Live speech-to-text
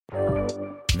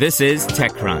This is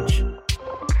TechCrunch.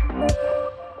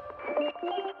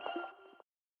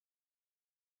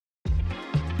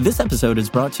 This episode is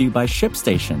brought to you by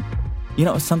ShipStation. You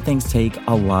know, some things take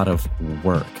a lot of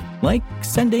work, like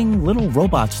sending little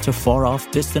robots to far-off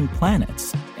distant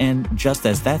planets. And just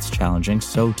as that's challenging,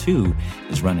 so too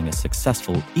is running a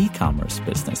successful e-commerce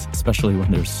business, especially when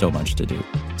there's so much to do.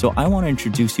 So I want to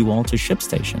introduce you all to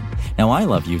ShipStation. Now, I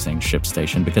love using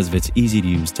ShipStation because of its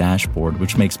easy-to-use dashboard,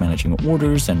 which makes managing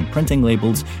orders and printing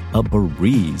labels a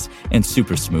breeze and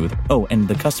super smooth. Oh, and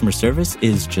the customer service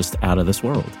is just out of this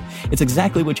world. It's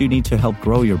exactly what you need to help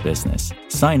grow your business.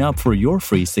 Sign up for your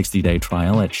free 60-day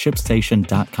trial at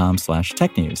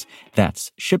shipstation.com/technews.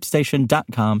 That's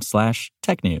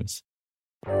shipstation.com/technews.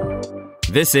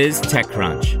 This is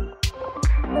TechCrunch.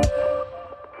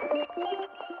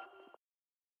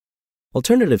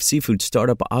 Alternative seafood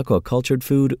startup Aqua Cultured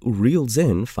Food reels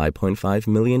in $5.5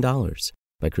 million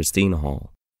by Christine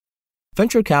Hall.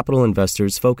 Venture capital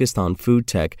investors focused on food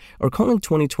tech are calling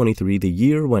 2023 the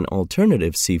year when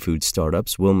alternative seafood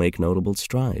startups will make notable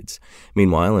strides.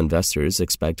 Meanwhile, investors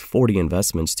expect 40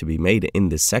 investments to be made in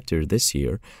this sector this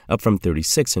year, up from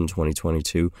 36 in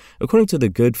 2022, according to the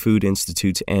Good Food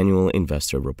Institute's annual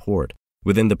investor report.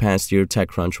 Within the past year,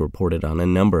 TechCrunch reported on a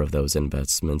number of those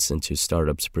investments into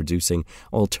startups producing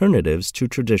alternatives to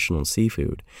traditional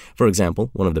seafood. For example,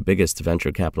 one of the biggest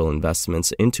venture capital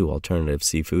investments into alternative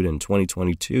seafood in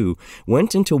 2022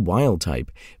 went into Wildtype,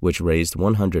 which raised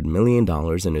 $100 million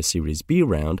in a Series B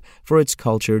round for its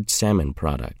cultured salmon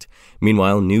product.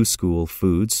 Meanwhile, New School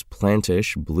Foods,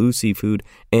 Plantish, Blue Seafood,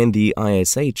 and the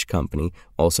ISH company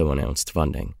also announced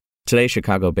funding. Today,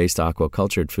 Chicago-based Aqua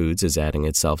Cultured Foods is adding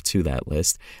itself to that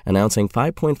list, announcing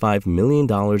 $5.5 million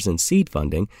in seed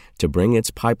funding to bring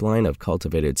its pipeline of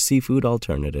cultivated seafood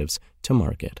alternatives to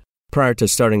market. Prior to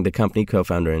starting the company,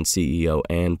 co-founder and CEO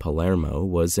Anne Palermo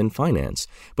was in finance,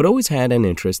 but always had an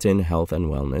interest in health and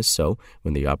wellness, so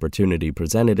when the opportunity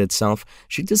presented itself,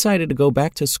 she decided to go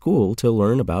back to school to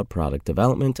learn about product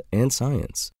development and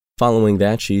science. Following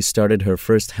that, she started her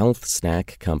first health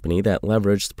snack company that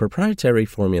leveraged proprietary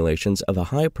formulations of a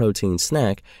high-protein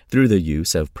snack through the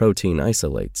use of protein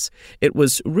isolates. It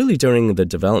was really during the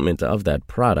development of that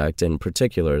product in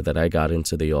particular that I got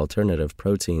into the alternative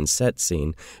protein set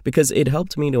scene because it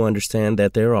helped me to understand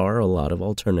that there are a lot of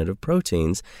alternative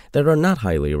proteins that are not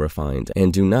highly refined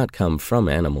and do not come from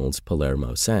animals,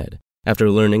 Palermo said.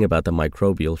 After learning about the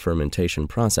microbial fermentation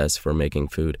process for making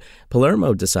food,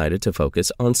 Palermo decided to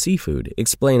focus on seafood,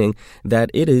 explaining that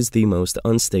it is the most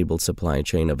unstable supply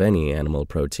chain of any animal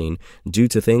protein due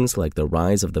to things like the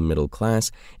rise of the middle class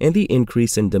and the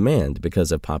increase in demand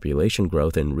because of population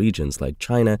growth in regions like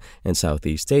China and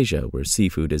Southeast Asia, where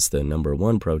seafood is the number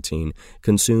one protein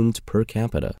consumed per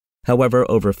capita. However,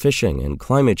 overfishing and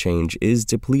climate change is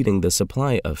depleting the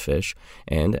supply of fish,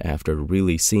 and after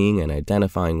really seeing and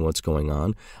identifying what's going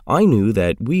on, I knew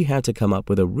that we had to come up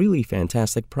with a really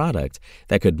fantastic product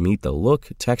that could meet the look,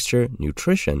 texture,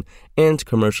 nutrition, and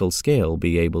commercial scale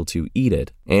be able to eat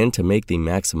it, and to make the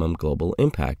maximum global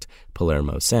impact,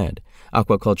 Palermo said.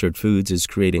 Aqua Cultured Foods is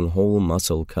creating whole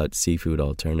muscle-cut seafood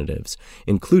alternatives,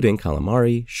 including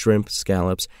calamari, shrimp,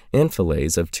 scallops, and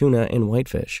filets of tuna and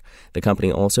whitefish. The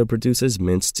company also produces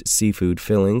minced seafood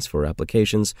fillings for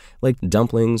applications like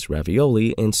dumplings,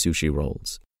 ravioli, and sushi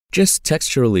rolls. Just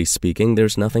texturally speaking,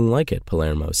 there's nothing like it,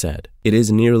 Palermo said. It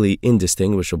is nearly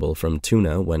indistinguishable from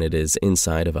tuna when it is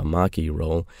inside of a maki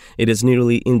roll. It is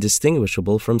nearly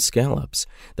indistinguishable from scallops.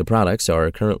 The products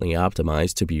are currently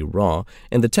optimized to be raw,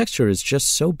 and the texture is just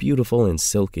so beautiful and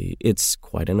silky. It's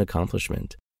quite an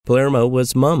accomplishment. Palermo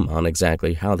was mum on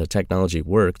exactly how the technology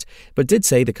worked, but did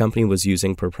say the company was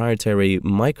using proprietary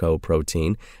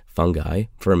mycoprotein, fungi,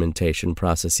 fermentation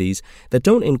processes that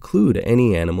don't include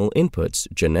any animal inputs,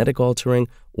 genetic altering,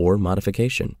 or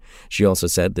modification. She also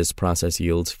said this process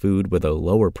yields food with a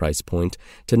lower price point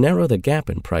to narrow the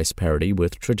gap in price parity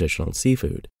with traditional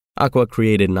seafood. Aqua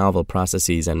created novel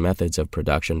processes and methods of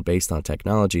production based on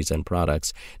technologies and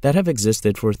products that have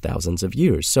existed for thousands of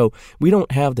years, so we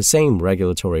don't have the same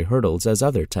regulatory hurdles as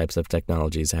other types of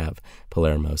technologies have,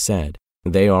 Palermo said.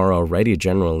 They are already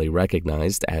generally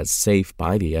recognized as safe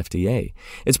by the FDA.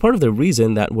 It's part of the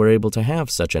reason that we're able to have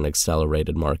such an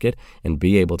accelerated market and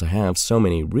be able to have so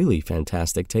many really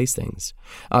fantastic tastings.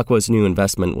 Aqua's new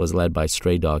investment was led by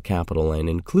Stray Dog Capital and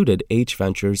included H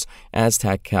Ventures,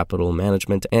 Aztec Capital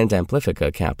Management, and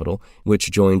Amplifica Capital,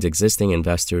 which joined existing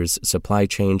investors Supply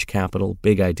Change Capital,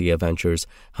 Big Idea Ventures,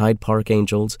 Hyde Park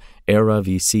Angels, Era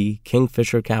VC,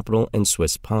 Kingfisher Capital, and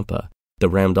Swiss Pampa. The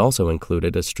round also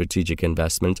included a strategic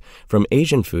investment from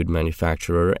Asian food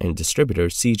manufacturer and distributor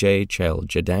CJ Chel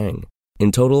Jadang.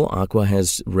 In total, Aqua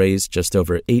has raised just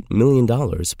over $8 million,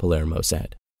 Palermo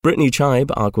said. Brittany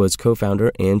Chibe, Aqua's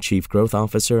co-founder and chief growth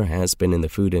officer, has been in the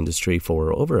food industry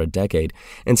for over a decade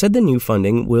and said the new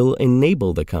funding will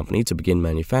enable the company to begin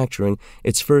manufacturing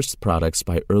its first products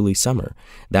by early summer.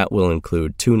 That will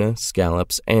include tuna,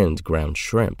 scallops, and ground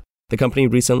shrimp. The company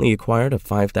recently acquired a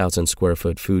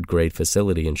 5,000-square-foot food-grade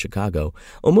facility in Chicago,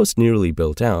 almost nearly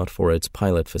built out for its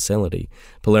pilot facility.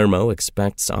 Palermo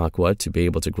expects Aqua to be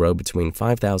able to grow between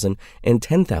 5,000 and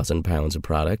 10,000 pounds of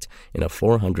product in a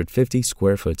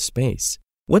 450-square-foot space.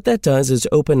 What that does is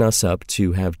open us up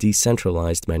to have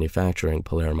decentralized manufacturing,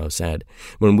 Palermo said.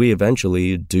 When we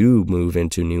eventually do move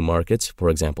into new markets, for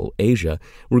example, Asia,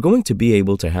 we're going to be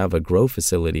able to have a grow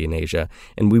facility in Asia,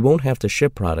 and we won't have to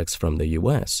ship products from the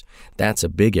U.S. That's a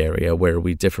big area where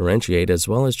we differentiate as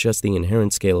well as just the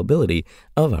inherent scalability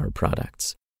of our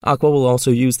products. Aqua will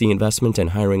also use the investment in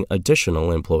hiring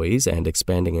additional employees and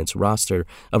expanding its roster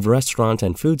of restaurant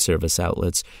and food service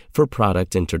outlets for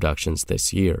product introductions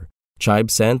this year.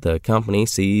 Chibe said the company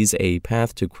sees a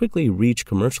path to quickly reach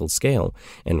commercial scale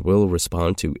and will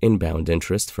respond to inbound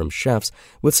interest from chefs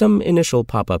with some initial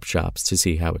pop-up shops to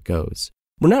see how it goes.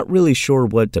 We're not really sure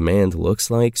what demand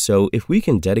looks like, so if we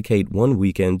can dedicate one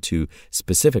weekend to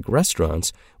specific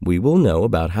restaurants, we will know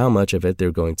about how much of it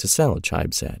they're going to sell,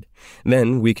 Chibe said.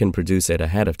 Then we can produce it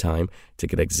ahead of time to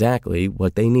get exactly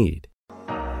what they need.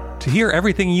 To hear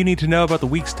everything you need to know about the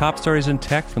week's top stories in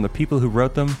tech from the people who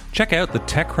wrote them, check out the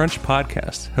TechCrunch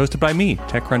podcast, hosted by me,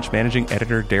 TechCrunch managing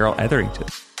editor Daryl Etherington.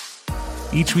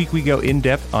 Each week we go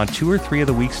in-depth on 2 or 3 of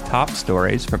the week's top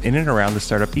stories from in and around the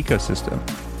startup ecosystem,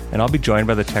 and I'll be joined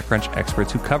by the TechCrunch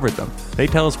experts who covered them. They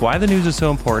tell us why the news is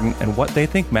so important and what they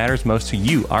think matters most to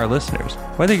you, our listeners,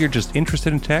 whether you're just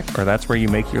interested in tech or that's where you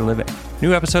make your living.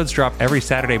 New episodes drop every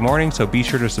Saturday morning, so be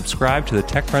sure to subscribe to the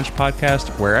TechCrunch podcast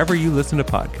wherever you listen to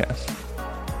podcasts.